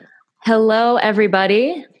Hello,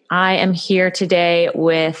 everybody. I am here today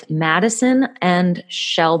with Madison and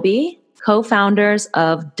Shelby, co-founders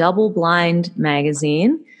of DoubleBlind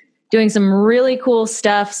magazine, doing some really cool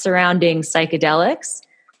stuff surrounding psychedelics.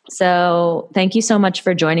 So thank you so much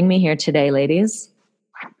for joining me here today, ladies.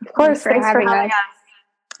 Of course, thanks for having us.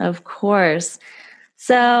 Of course.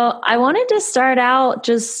 So I wanted to start out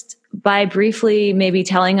just by briefly maybe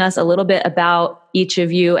telling us a little bit about each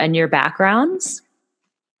of you and your backgrounds.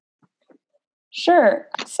 Sure.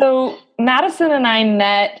 So Madison and I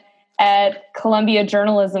met at Columbia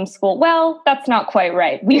Journalism School. Well, that's not quite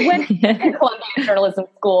right. We went to Columbia Journalism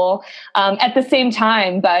School at the same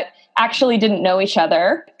time, but actually didn't know each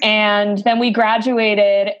other. And then we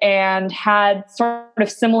graduated and had sort of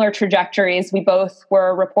similar trajectories. We both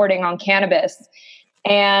were reporting on cannabis.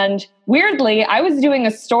 And weirdly, I was doing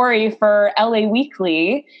a story for LA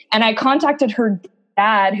Weekly, and I contacted her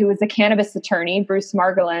dad, who was a cannabis attorney, Bruce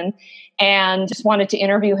Margolin, and just wanted to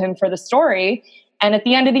interview him for the story. And at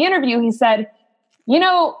the end of the interview, he said,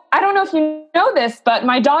 I don't know if you know this, but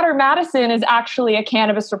my daughter Madison is actually a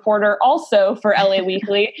cannabis reporter also for LA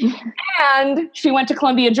Weekly. And she went to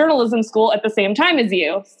Columbia Journalism School at the same time as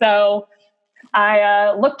you. So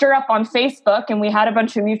I looked her up on Facebook, and we had a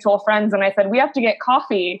bunch of mutual friends, and I said, we have to get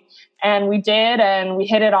coffee. And we did, and we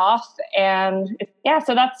hit it off. And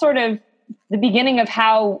so that's sort of the beginning of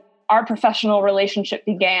how our professional relationship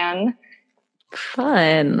began.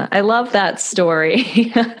 Fun. I love that story.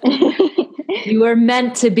 You were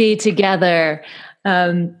meant to be together.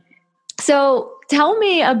 So tell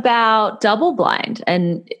me about DoubleBlind,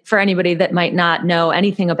 and for anybody that might not know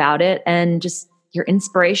anything about it, and just your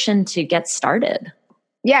inspiration to get started.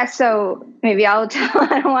 Yeah, so maybe I'll tell,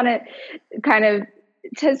 I don't want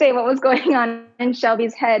to say what was going on in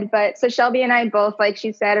Shelby's head, but so Shelby and I both, like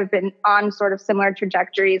she said, have been on sort of similar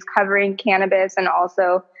trajectories covering cannabis and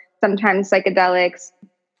also sometimes psychedelics.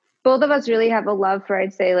 Both of us really have a love for,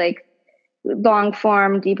 I'd say, like long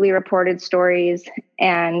form, deeply reported stories.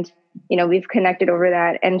 And, we've connected over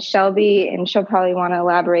that. And Shelby, and she'll probably want to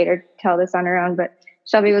elaborate or tell this on her own, but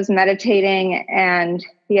Shelby was meditating and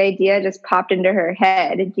the idea just popped into her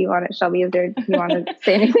head. Do you want to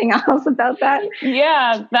say anything else about that?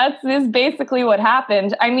 Yeah, that is basically what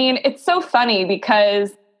happened. I mean, it's so funny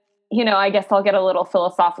because, I guess I'll get a little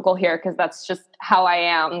philosophical here because that's just how I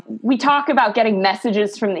am. We talk about getting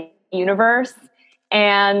messages from the universe,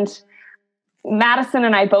 and Madison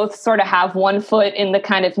and I both sort of have one foot in the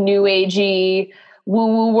kind of new agey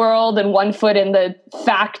woo-woo world and one foot in the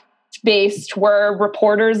fact-based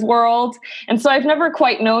reporters world. And so I've never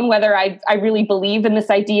quite known whether I really believe in this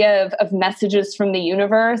idea of messages from the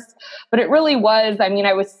universe. But it really was,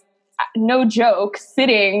 I was, no joke,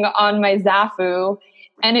 sitting on my Zafu,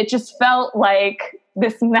 and it just felt like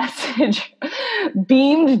this message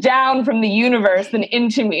beamed down from the universe and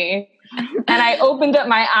into me. And I opened up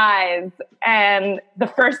my eyes, and the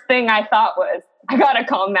first thing I thought was, I gotta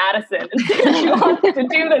call Madison and see if she wants to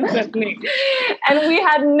do this with me. And we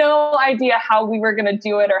had no idea how we were gonna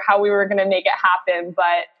do it or how we were gonna make it happen.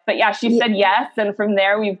 But yeah, she said yes, and from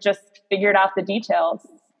there we've just figured out the details.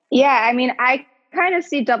 Yeah, I kind of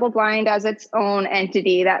see DoubleBlind as its own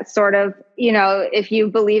entity that sort of, if you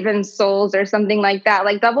believe in souls or something like that,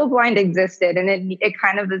 like DoubleBlind existed, and it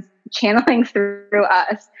kind of is channeling through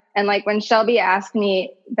us. And like when Shelby asked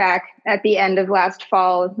me back at the end of last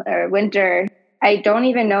fall or winter, I don't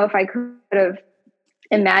even know if I could have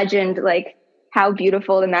imagined like how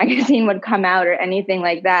beautiful the magazine would come out or anything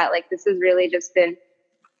like that. Like this has really just been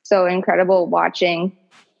so incredible watching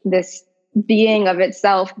this being of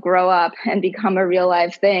itself grow up and become a real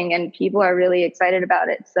life thing. And people are really excited about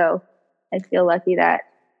it. So I feel lucky that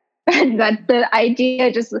the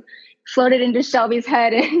idea just floated into Shelby's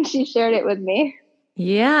head and she shared it with me.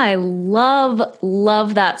 Yeah, I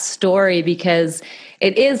love that story because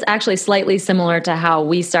it is actually slightly similar to how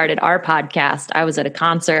we started our podcast. I was at a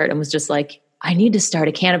concert and was just like, I need to start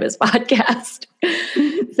a cannabis podcast.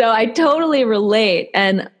 So I totally relate.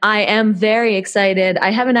 And I am very excited.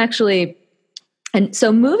 I haven't actually. And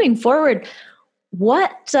so moving forward, why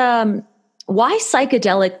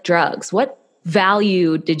psychedelic drugs? What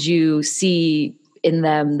value did you see in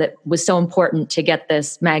them that was so important to get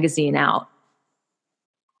this magazine out?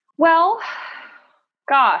 Well,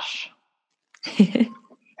 gosh, it's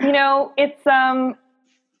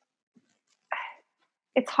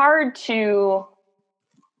hard to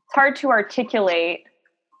articulate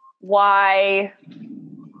why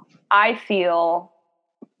I feel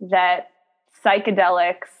that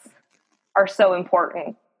psychedelics are so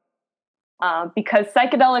important. Because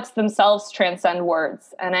psychedelics themselves transcend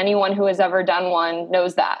words, and anyone who has ever done one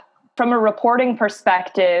knows that. from a reporting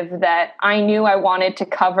perspective that I knew I wanted to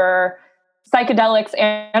cover psychedelics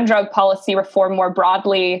and drug policy reform more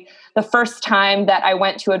broadly. The first time that I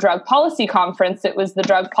went to a drug policy conference, it was the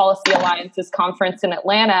Drug Policy Alliance's conference in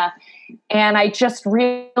Atlanta. And I just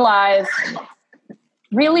realized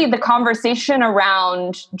really the conversation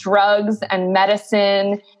around drugs and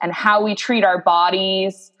medicine and how we treat our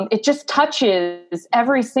bodies, it just touches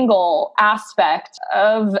every single aspect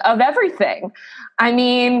of everything. I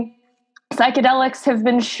mean, psychedelics have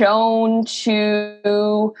been shown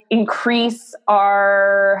to increase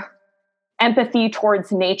our empathy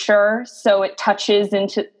towards nature. So it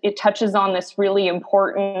touches on this really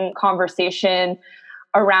important conversation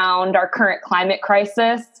around our current climate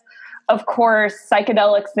crisis. Of course,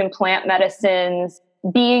 psychedelics and plant medicines,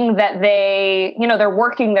 being that they're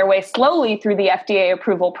working their way slowly through the FDA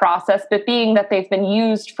approval process, but being that they've been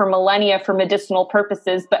used for millennia for medicinal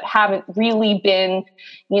purposes, but haven't really been,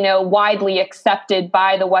 widely accepted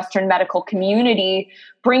by the Western medical community,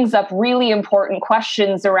 brings up really important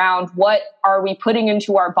questions around what are we putting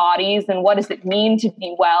into our bodies and what does it mean to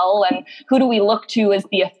be well, and who do we look to as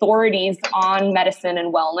the authorities on medicine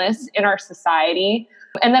and wellness in our society.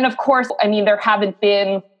 And then, of course, there haven't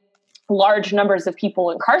been large numbers of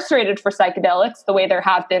people incarcerated for psychedelics the way there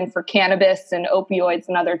have been for cannabis and opioids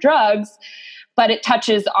and other drugs. But it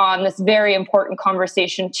touches on this very important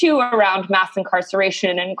conversation, too, around mass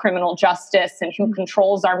incarceration and criminal justice and who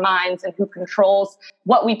controls our minds and who controls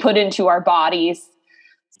what we put into our bodies.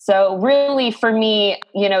 So really, for me,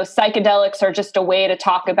 psychedelics are just a way to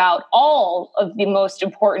talk about all of the most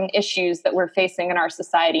important issues that we're facing in our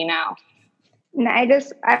society now. And I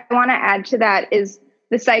want to add to that is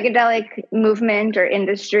the psychedelic movement or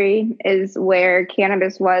industry is where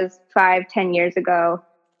cannabis was 5-10 years ago.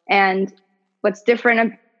 And what's different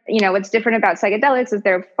about psychedelics is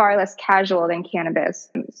they're far less casual than cannabis.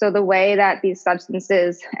 So the way that these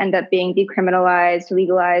substances end up being decriminalized,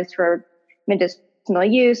 legalized for medicinal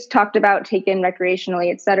use, talked about, taken recreationally,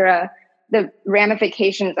 et cetera, the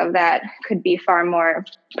ramifications of that could be far more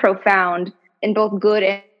profound in both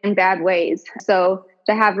good and bad ways. So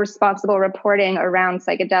to have responsible reporting around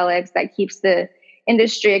psychedelics that keeps the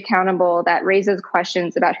industry accountable, that raises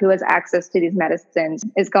questions about who has access to these medicines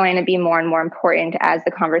is going to be more and more important as the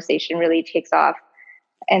conversation really takes off.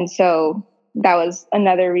 And so that was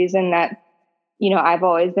another reason that, I've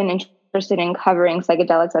always been interested in covering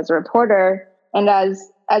psychedelics as a reporter. And as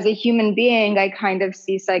a human being, I kind of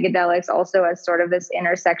see psychedelics also as sort of this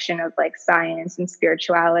intersection of like science and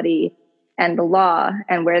spirituality and the law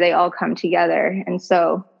and where they all come together. And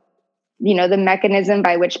so, the mechanism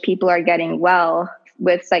by which people are getting well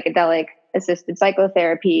with psychedelic assisted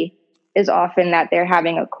psychotherapy is often that they're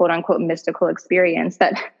having a quote unquote mystical experience,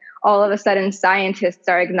 that all of a sudden scientists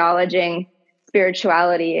are acknowledging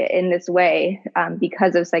spirituality in this way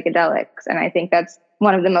because of psychedelics. And I think that's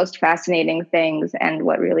one of the most fascinating things and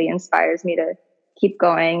what really inspires me to keep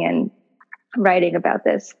going and writing about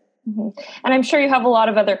this. Mm-hmm. And I'm sure you have a lot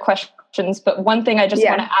of other questions, but one thing I just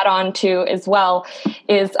want to add on to as well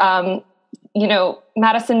is,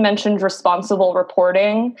 Madison mentioned responsible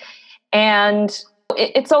reporting, and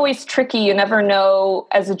it's always tricky. You never know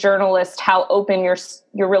as a journalist how open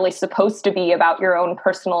you're really supposed to be about your own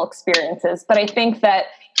personal experiences. But I think that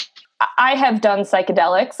I have done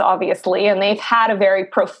psychedelics, obviously, and they've had a very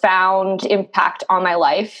profound impact on my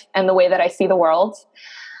life and the way that I see the world.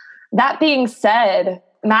 That being said,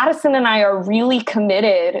 Madison and I are really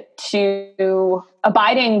committed to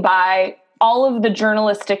abiding by all of the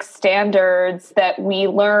journalistic standards that we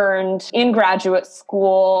learned in graduate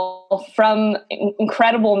school from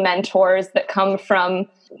incredible mentors that come from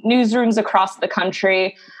newsrooms across the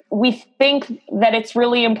country. We think that it's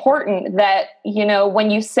really important that, when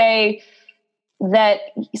you say that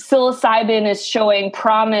psilocybin is showing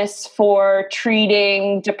promise for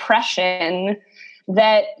treating depression,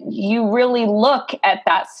 that you really look at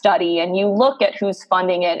that study and you look at who's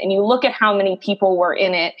funding it and you look at how many people were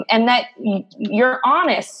in it, and that you're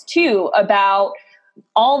honest too about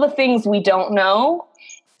all the things we don't know,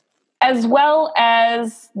 as well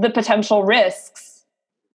as the potential risks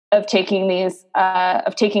of taking these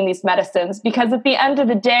medicines. Because at the end of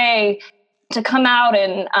the day, to come out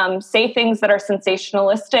and say things that are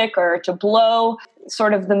sensationalistic or to blow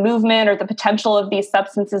sort of the movement or the potential of these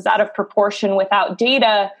substances out of proportion without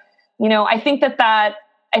data, I think that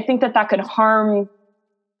could harm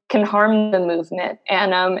the movement.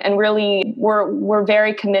 And really, we're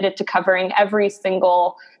very committed to covering every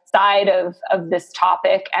single side of this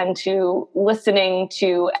topic and to listening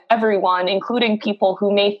to everyone, including people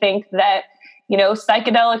who may think that,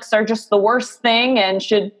 psychedelics are just the worst thing and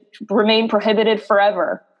should remain prohibited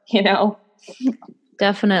forever. you know?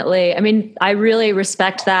 Definitely. I mean, I really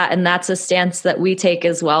respect that. And that's a stance that we take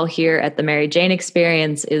as well here at the Mary Jane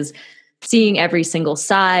Experience, is seeing every single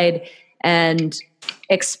side and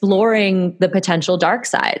exploring the potential dark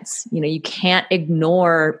sides. You know, you can't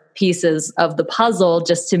ignore pieces of the puzzle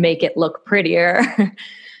just to make it look prettier.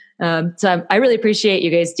 So I really appreciate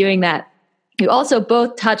you guys doing that. You also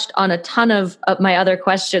both touched on a ton of my other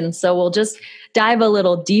questions, so we'll just dive a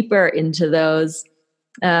little deeper into those.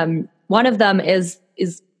 One of them is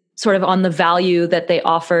sort of on the value that they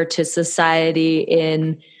offer to society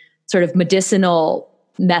in sort of medicinal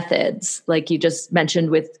methods, like you just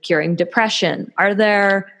mentioned with curing depression.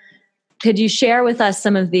 Could you share with us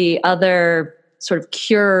some of the other sort of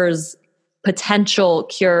potential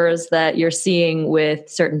cures that you're seeing with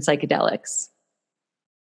certain psychedelics?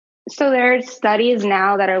 So there are studies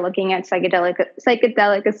now that are looking at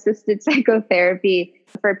psychedelic assisted psychotherapy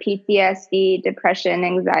for PTSD, depression,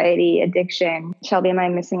 anxiety, addiction. Shelby, am I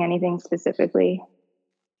missing anything specifically?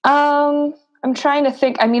 I'm trying to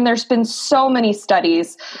think. I mean, there's been so many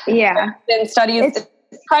studies. Yeah. There's been studies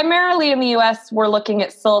primarily in the US. We're looking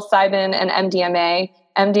at psilocybin and MDMA.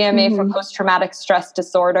 MDMA for post-traumatic stress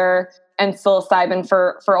disorder, and psilocybin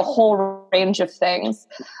for a whole range of things.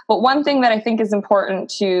 But one thing that I think is important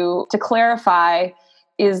to clarify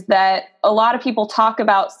is that a lot of people talk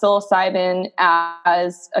about psilocybin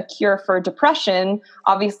as a cure for depression.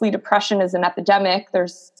 Obviously, depression is an epidemic.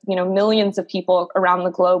 There's, millions of people around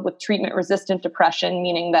the globe with treatment-resistant depression,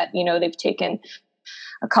 meaning that, they've taken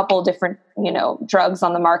a couple different, drugs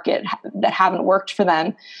on the market that haven't worked for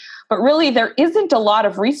them. But really, there isn't a lot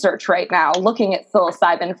of research right now looking at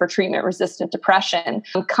psilocybin for treatment-resistant depression.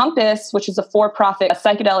 Compass, which is a for-profit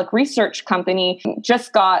psychedelic research company,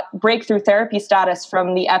 just got breakthrough therapy status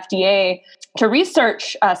from the FDA to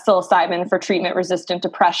research psilocybin for treatment-resistant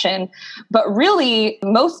depression. But really,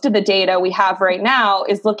 most of the data we have right now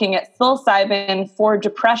is looking at psilocybin for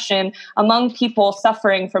depression among people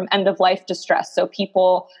suffering from end-of-life distress, so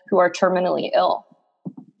people who are terminally ill.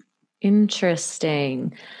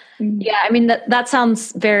 Interesting. Yeah, I mean, that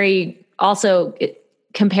sounds very also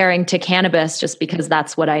comparing to cannabis, just because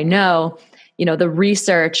that's what I know. The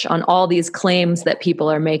research on all these claims that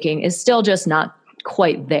people are making is still just not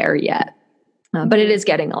quite there yet. But it is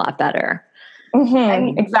getting a lot better.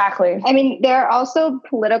 Exactly. I mean, there are also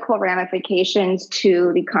political ramifications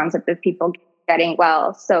to the concept of people getting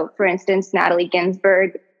well. So, for instance, Natalie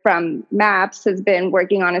Ginsburg from MAPS has been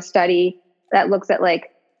working on a study that looks at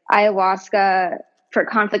ayahuasca for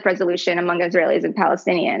conflict resolution among Israelis and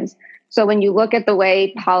Palestinians. So when you look at the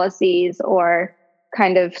way policies or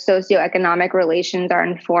kind of socioeconomic relations are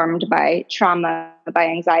informed by trauma, by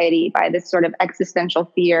anxiety, by this sort of existential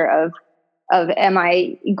fear of am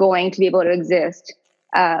I going to be able to exist?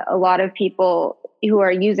 A lot of people who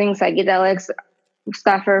are using psychedelics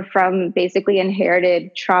suffer from basically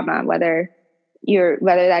inherited trauma, whether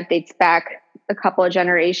that dates back a couple of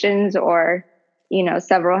generations or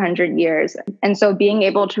several hundred years. And so being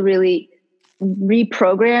able to really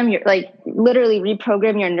reprogram literally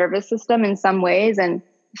reprogram your nervous system in some ways, and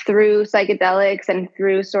through psychedelics and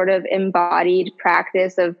through sort of embodied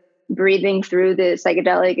practice of breathing through the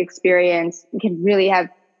psychedelic experience, can really have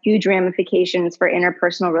huge ramifications for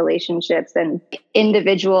interpersonal relationships and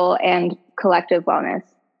individual and collective wellness.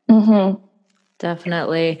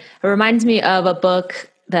 Definitely. It reminds me of a book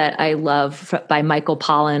that I love by Michael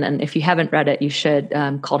Pollan. And if you haven't read it, you should,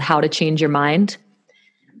 called How to Change Your Mind.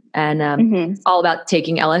 And it's all about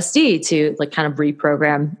taking LSD to kind of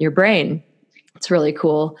reprogram your brain. It's really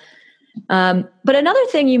cool. But another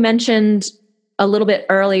thing you mentioned a little bit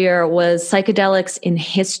earlier was psychedelics in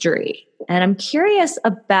history. And I'm curious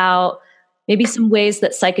about maybe some ways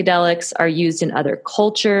that psychedelics are used in other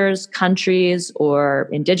cultures, countries, or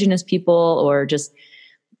indigenous people, or just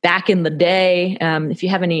back in the day, if you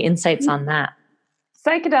have any insights on that.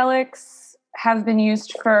 Psychedelics have been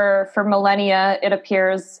used for millennia, it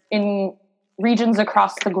appears, in regions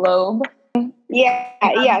across the globe.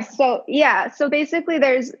 So basically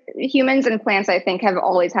there's humans and plants, I think, have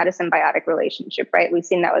always had a symbiotic relationship, right? We've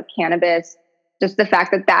seen that with cannabis, just the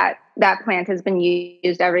fact that plant has been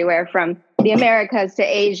used everywhere from the Americas to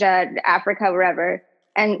Asia, Africa, wherever.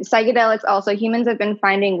 And psychedelics also, humans have been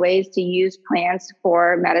finding ways to use plants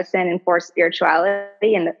for medicine and for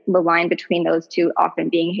spirituality, and the line between those two often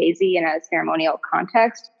being hazy in a ceremonial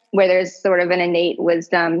context, where there's sort of an innate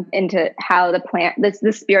wisdom into how the plant,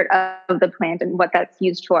 the spirit of the plant and what that's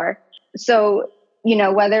used for. So,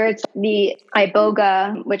 whether it's the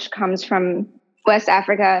iboga, which comes from West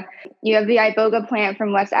Africa, you have the iboga plant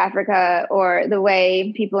from West Africa, or the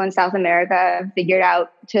way people in South America figured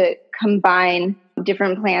out to combine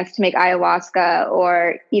different plants to make ayahuasca,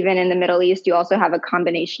 or even in the Middle East, you also have a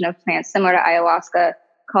combination of plants similar to ayahuasca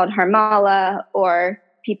called harmala, or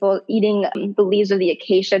people eating the leaves of the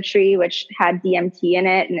acacia tree, which had DMT in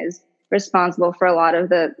it and is responsible for a lot of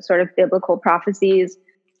the sort of biblical prophecies.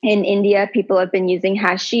 In India, people have been using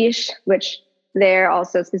hashish, which there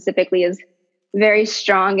also specifically is very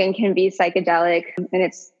strong and can be psychedelic. And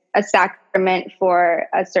it's a sacrament for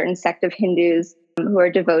a certain sect of Hindus who are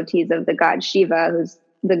devotees of the god Shiva, who's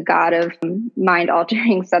the god of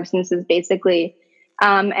mind-altering substances, basically.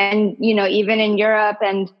 And, even in Europe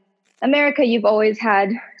and America, you've always had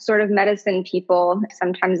sort of medicine people.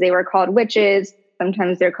 Sometimes they were called witches.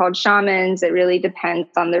 Sometimes they're called shamans. It really depends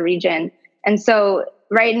on the region. And so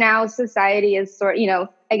right now, society is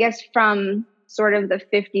I guess from sort of the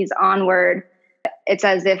 50s onward, it's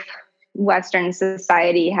as if Western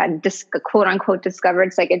society had quote unquote discovered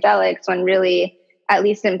psychedelics, when really, at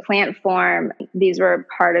least in plant form, these were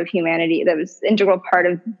part of humanity. That was an integral part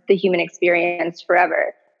of the human experience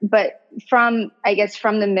forever. But from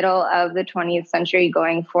the middle of the 20th century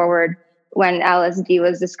going forward, when LSD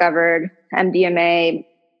was discovered, MDMA,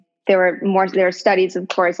 there were studies, of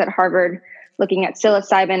course, at Harvard looking at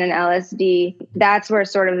psilocybin and LSD. That's where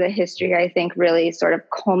sort of the history, I think, really sort of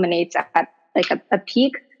culminates at like a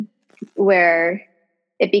peak, where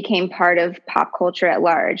it became part of pop culture at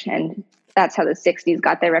large. And that's how the 60s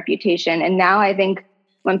got their reputation. And now I think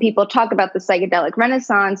when people talk about the psychedelic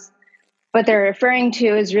renaissance, what they're referring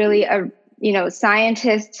to is really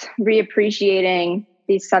scientists reappreciating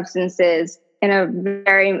these substances in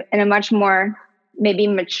a much more maybe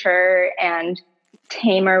mature and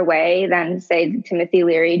tamer way than, say, Timothy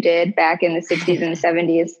Leary did back in the 60s and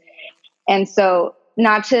 70s. And so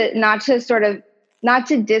not to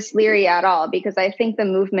diss Leary at all, because I think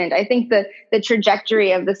the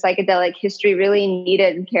trajectory of the psychedelic history really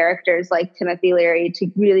needed characters like Timothy Leary to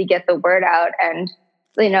really get the word out. And,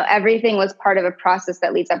 everything was part of a process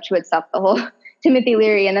that leads up to itself, the whole Timothy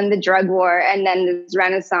Leary and then the drug war and then this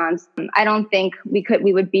renaissance. I don't think we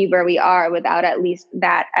would be where we are without at least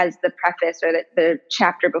that as the preface or the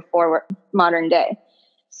chapter before modern day.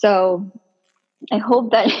 So I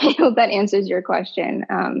hope that answers your question.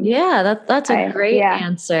 That's a great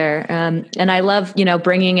answer. And I love,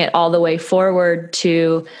 bringing it all the way forward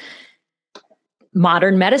to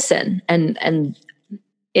modern medicine and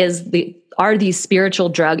are these spiritual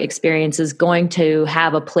drug experiences going to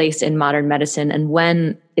have a place in modern medicine? And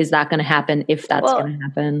when is that going to happen, if that's going to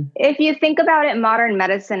happen? If you think about it, modern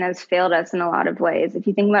medicine has failed us in a lot of ways. If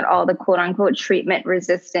you think about all the quote unquote treatment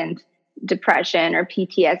resistant depression or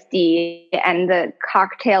PTSD and the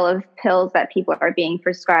cocktail of pills that people are being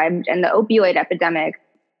prescribed and the opioid epidemic,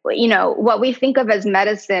 what we think of as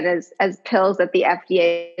medicine as pills that the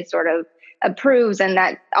FDA sort of approves and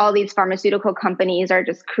that all these pharmaceutical companies are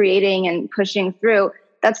just creating and pushing through,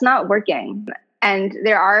 that's not working. And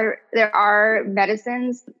there are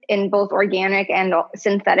medicines in both organic and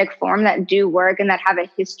synthetic form that do work and that have a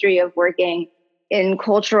history of working in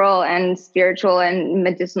cultural and spiritual and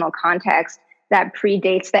medicinal context that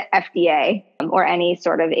predates the FDA or any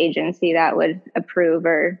sort of agency that would approve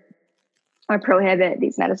or prohibit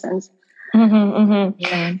these medicines. Mm-hmm, mm-hmm.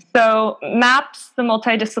 Yeah. So MAPS, the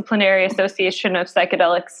Multidisciplinary Association of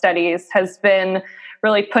Psychedelic Studies, has been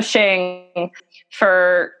really pushing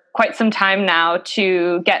for quite some time now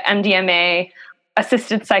to get MDMA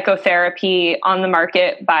assisted psychotherapy on the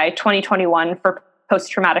market by 2021 for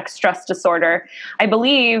post-traumatic stress disorder. I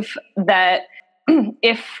believe that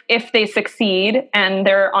if they succeed, and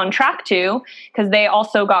they're on track to, because they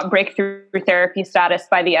also got breakthrough therapy status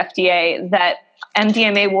by the FDA, that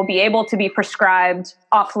MDMA will be able to be prescribed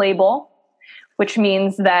off-label, which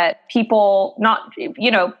means that people,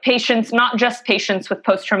 patients, not just patients with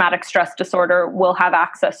post-traumatic stress disorder, will have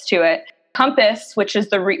access to it. Compass, which is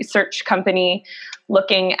the research company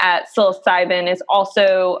looking at psilocybin, is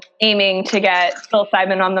also aiming to get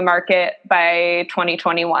psilocybin on the market by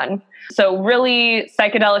 2021. So really,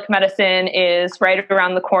 psychedelic medicine is right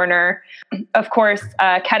around the corner. Of course,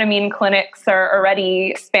 ketamine clinics are already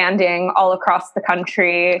expanding all across the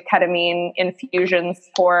country, ketamine infusions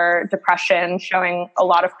for depression showing a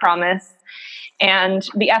lot of promise. And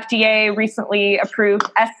the FDA recently approved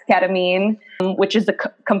S-ketamine, which is a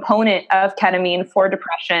component of ketamine for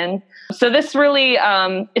depression. So this really,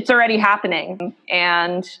 it's already happening.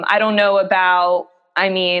 And I don't know about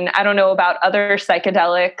other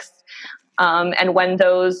psychedelics and when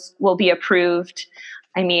those will be approved.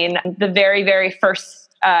 I mean, the very, very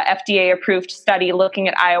first FDA approved study looking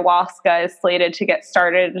at ayahuasca is slated to get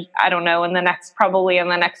started, I don't know, probably in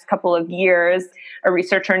the next couple of years. A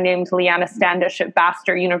researcher named Liana Standish at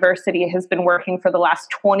Bastyr University has been working for the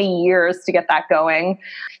last 20 years to get that going.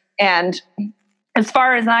 And as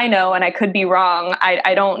far as I know, and I could be wrong,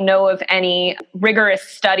 I don't know of any rigorous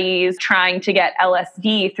studies trying to get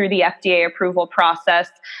LSD through the FDA approval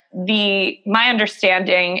process. My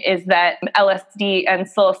understanding is that LSD and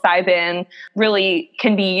psilocybin really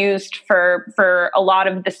can be used for a lot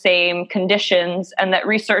of the same conditions, and that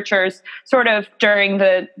researchers sort of during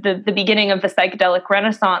the beginning of the psychedelic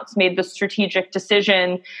renaissance made the strategic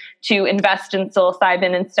decision to invest in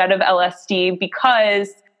psilocybin instead of LSD because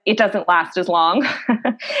it doesn't last as long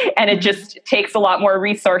and it just takes a lot more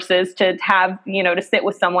resources to have, to sit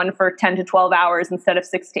with someone for 10 to 12 hours instead of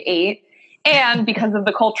 6 to 8. And because of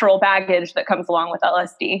the cultural baggage that comes along with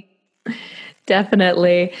LSD.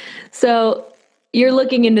 Definitely. So you're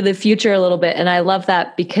looking into the future a little bit. And I love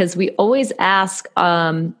that because we always ask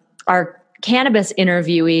our cannabis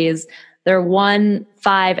interviewees their 1,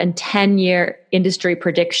 5, and 10-year industry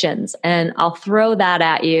predictions. And I'll throw that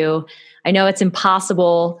at you. I know it's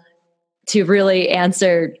impossible to really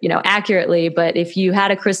answer, accurately, but if you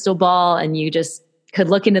had a crystal ball and you just could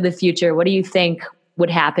look into the future, what do you think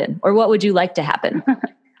would happen, or what would you like to happen?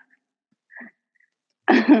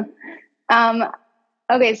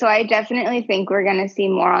 Okay, so I definitely think we're going to see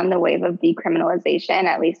more on the wave of decriminalization,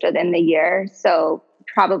 at least within the year. So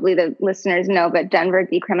probably the listeners know, but Denver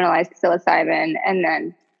decriminalized psilocybin, and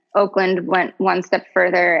then Oakland went one step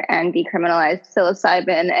further and decriminalized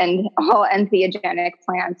psilocybin and all entheogenic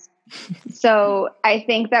plants. So I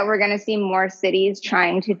think that we're going to see more cities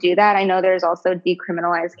trying to do that. I know there's also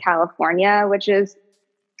decriminalized California, which is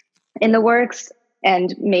in the works.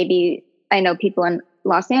 And maybe I know people in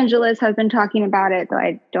Los Angeles have been talking about it, though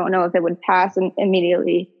I don't know if it would pass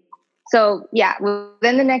immediately. So yeah,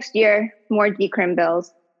 within the next year, more decrim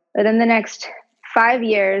bills. Within the next 5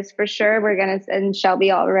 years, for sure, we're going to, and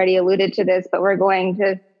Shelby already alluded to this, but we're going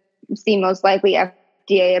to see most likely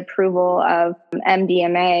FDA approval of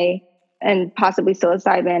MDMA and possibly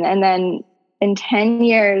psilocybin. And then in 10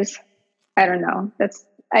 years, I don't know.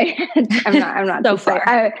 I'm not so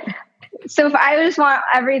far. So I just want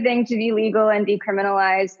everything to be legal and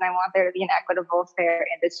decriminalized, and I want there to be an equitable, fair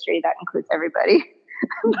industry that includes everybody.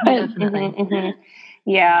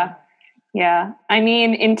 Yeah. Yeah. I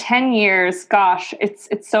mean, in 10 years, gosh,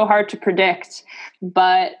 it's so hard to predict,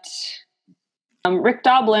 but Rick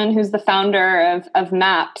Doblin, who's the founder of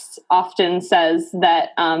MAPS, often says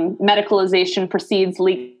that medicalization precedes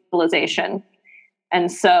legalization. And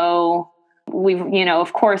so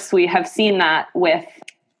of course we have seen that with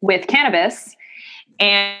cannabis,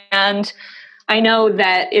 and I know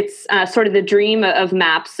that it's sort of the dream of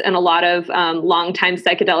MAPS and a lot of longtime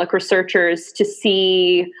psychedelic researchers to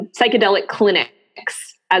see psychedelic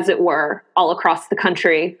clinics, as it were, all across the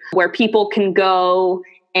country, where people can go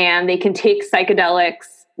and they can take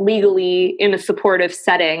psychedelics legally in a supportive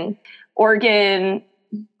setting. Oregon,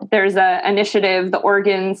 there's an initiative, the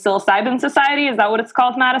Oregon Psilocybin Society. Is that what it's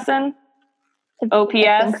called, Madison? OPS?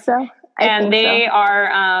 I think so. And they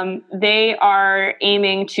are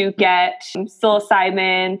aiming to get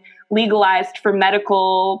psilocybin legalized for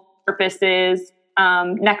medical purposes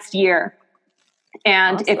next year.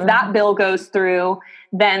 And awesome. If that bill goes through,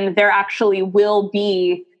 then there actually will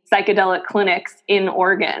be psychedelic clinics in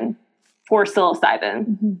Oregon for psilocybin.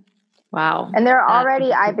 Mm-hmm. Wow. And there are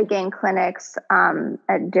already ibogaine clinics in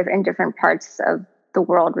different parts of the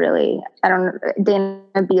world, really. I don't know.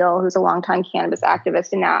 Dana Beal, who's a longtime cannabis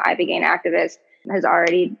activist and now ibogaine activist, has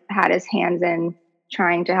already had his hands in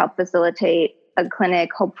trying to help facilitate a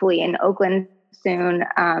clinic, hopefully in Oakland soon.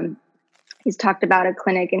 He's talked about a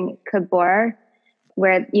clinic in Cabor,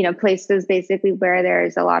 where, places basically where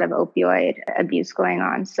there's a lot of opioid abuse going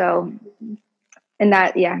on. So, and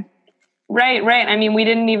that, yeah. Right. I mean, we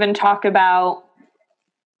didn't even talk about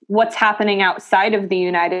what's happening outside of the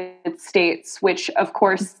United States, which of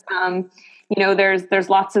course, there's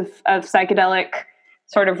lots of psychedelic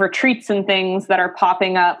sort of retreats and things that are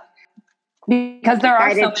popping up because there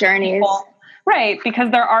are so many people, right?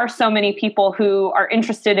 Because there are so many people who are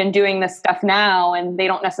interested in doing this stuff now, and they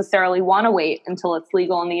don't necessarily want to wait until it's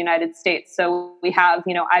legal in the United States. So we have,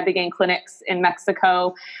 ibogaine clinics in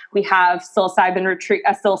Mexico. We have a psilocybin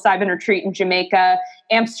retreat in Jamaica.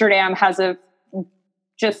 Amsterdam has a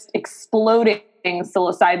just exploding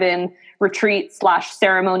psilocybin retreat /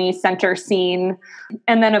 ceremony center scene.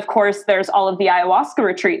 And then of course there's all of the ayahuasca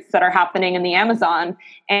retreats that are happening in the Amazon,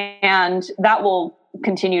 and that will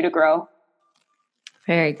continue to grow.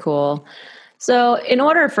 Very cool. So in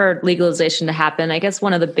order for legalization to happen, I guess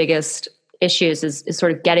one of the biggest issues is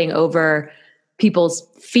sort of getting over people's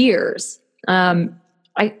fears.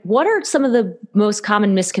 What are some of the most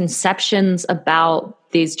common misconceptions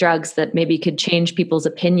about these drugs that maybe could change people's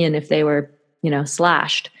opinion if they were,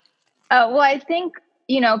 slashed? Well, I think,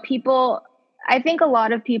 I think a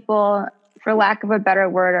lot of people, for lack of a better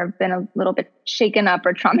word, have been a little bit shaken up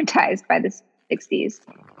or traumatized by the 60s,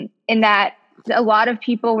 in that a lot of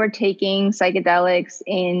people were taking psychedelics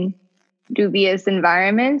in dubious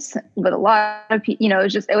environments with a lot of people,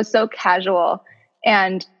 it was so casual.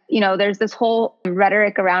 And, there's this whole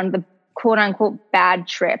rhetoric around the quote unquote bad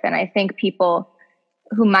trip. And I think people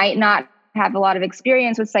who might not have a lot of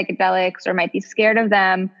experience with psychedelics or might be scared of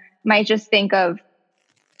them might just think of,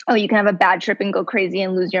 oh, you can have a bad trip and go crazy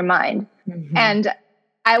and lose your mind. Mm-hmm. And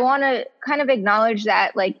I want to kind of acknowledge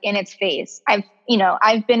that, like, in its face.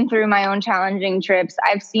 I've been through my own challenging trips.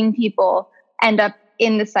 I've seen people end up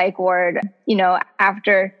in the psych ward,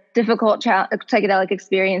 after difficult psychedelic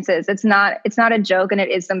experiences. It's not a joke, and it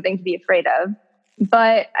is something to be afraid of.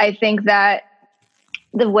 But I think that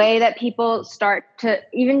the way that people start to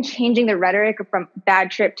even changing the rhetoric from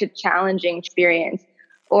bad trip to challenging experience,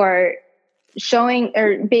 or showing,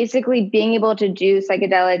 or basically being able to do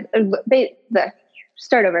psychedelic,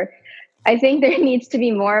 start over. I think there needs to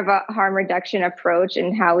be more of a harm reduction approach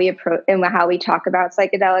in how we approach and how we talk about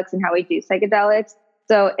psychedelics and how we do psychedelics.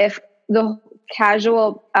 So if the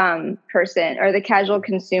casual person or the casual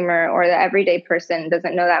consumer or the everyday person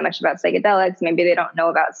doesn't know that much about psychedelics, maybe they don't know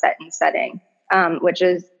about set and setting, which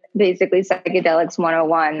is basically psychedelics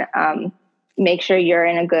 101. Make sure you're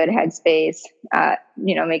in a good headspace.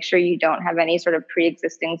 Make sure you don't have any sort of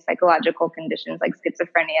pre-existing psychological conditions like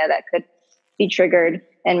schizophrenia that could be triggered,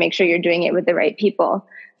 and make sure you're doing it with the right people.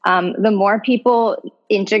 The more people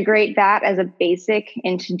integrate that as a basic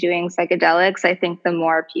into doing psychedelics, I think the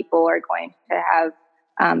more people are going to have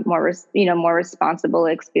more responsible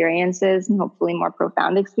experiences and hopefully more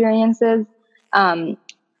profound experiences.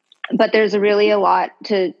 But there's really a lot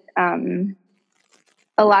that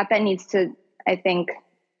needs to, I think,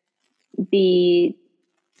 be.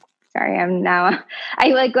 Sorry,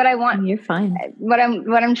 You're fine. What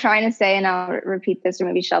I'm trying to say, and I'll repeat this, or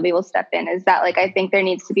maybe Shelby will step in, is that, like, I think there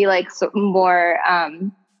needs to be more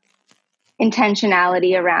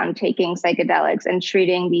intentionality around taking psychedelics and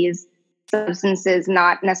treating these substances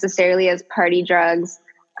not necessarily as party drugs,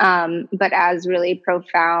 but as really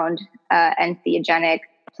profound entheogenic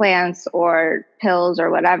plants or pills or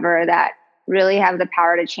whatever that really have the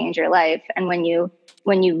power to change your life. And when you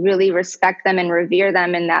really respect them and revere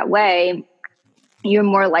them in that way, you're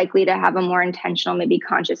more likely to have a more intentional, maybe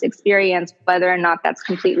conscious experience, whether or not that's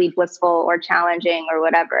completely blissful or challenging or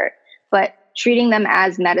whatever. But treating them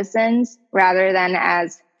as medicines rather than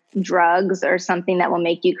as drugs or something that will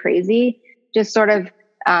make you crazy just sort of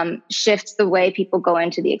shifts the way people go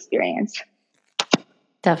into the experience.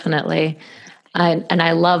 Definitely.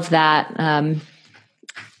 I love that.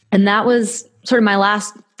 And that was sort of my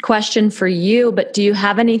last question for you, but do you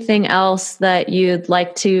have anything else that you'd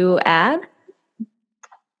like to add?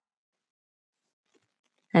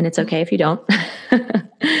 And it's okay if you don't.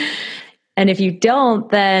 And if you don't,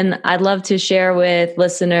 then I'd love to share with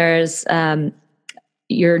listeners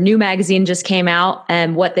your new magazine just came out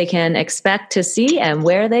and what they can expect to see and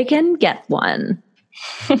where they can get one.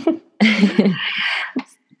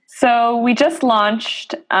 So we just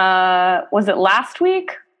launched, was it last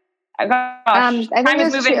week? Gosh, time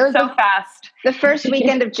is moving so fast. The first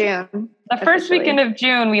weekend of June. The first weekend of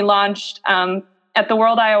June, we launched at the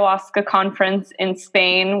World Ayahuasca Conference in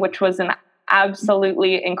Spain, which was an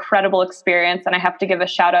absolutely incredible experience. And I have to give a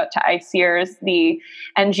shout out to ICEERS, the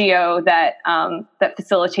NGO that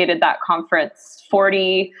facilitated that conference.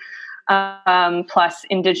 40 plus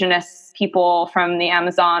indigenous people from the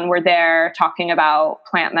Amazon were there talking about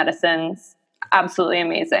plant medicines. Absolutely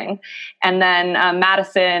amazing. And then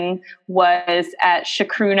Madison was at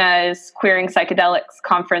Shakruna's Queering Psychedelics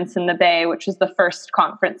conference in the Bay, which is the first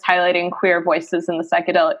conference highlighting queer voices in the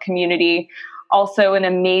psychedelic community. Also an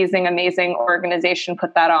amazing, amazing organization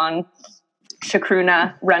put that on,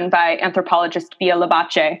 Shakruna, run by anthropologist Bia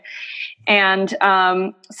Labache. And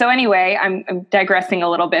so anyway, I'm digressing a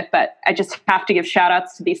little bit, but I just have to give shout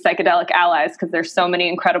outs to these psychedelic allies because there's so many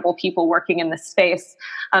incredible people working in this space.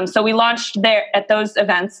 So we launched there at those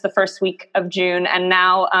events the first week of June, and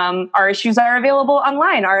now our issues are available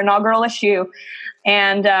online, our inaugural issue.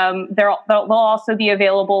 And they'll also be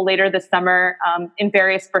available later this summer in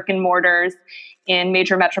various brick and mortars in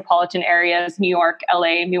major metropolitan areas, New York,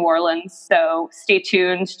 LA, New Orleans. So stay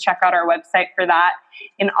tuned, check out our website for that.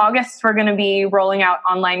 In August, we're going to be rolling out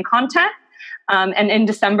online content. And in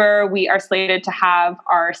December, we are slated to have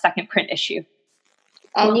our second print issue.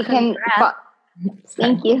 And you can,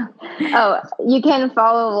 thank you. Oh, you can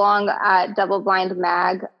follow along at DoubleBlind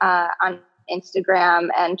Mag on Instagram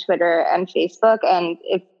and Twitter and Facebook. And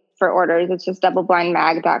if for orders, it's just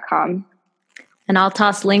doubleblindmag.com. And I'll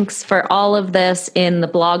toss links for all of this in the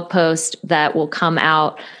blog post that will come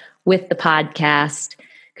out with the podcast.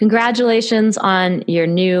 Congratulations on your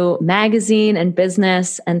new magazine and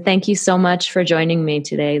business. And thank you so much for joining me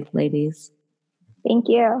today, ladies. Thank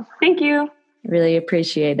you. Thank you. I really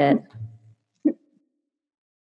appreciate it.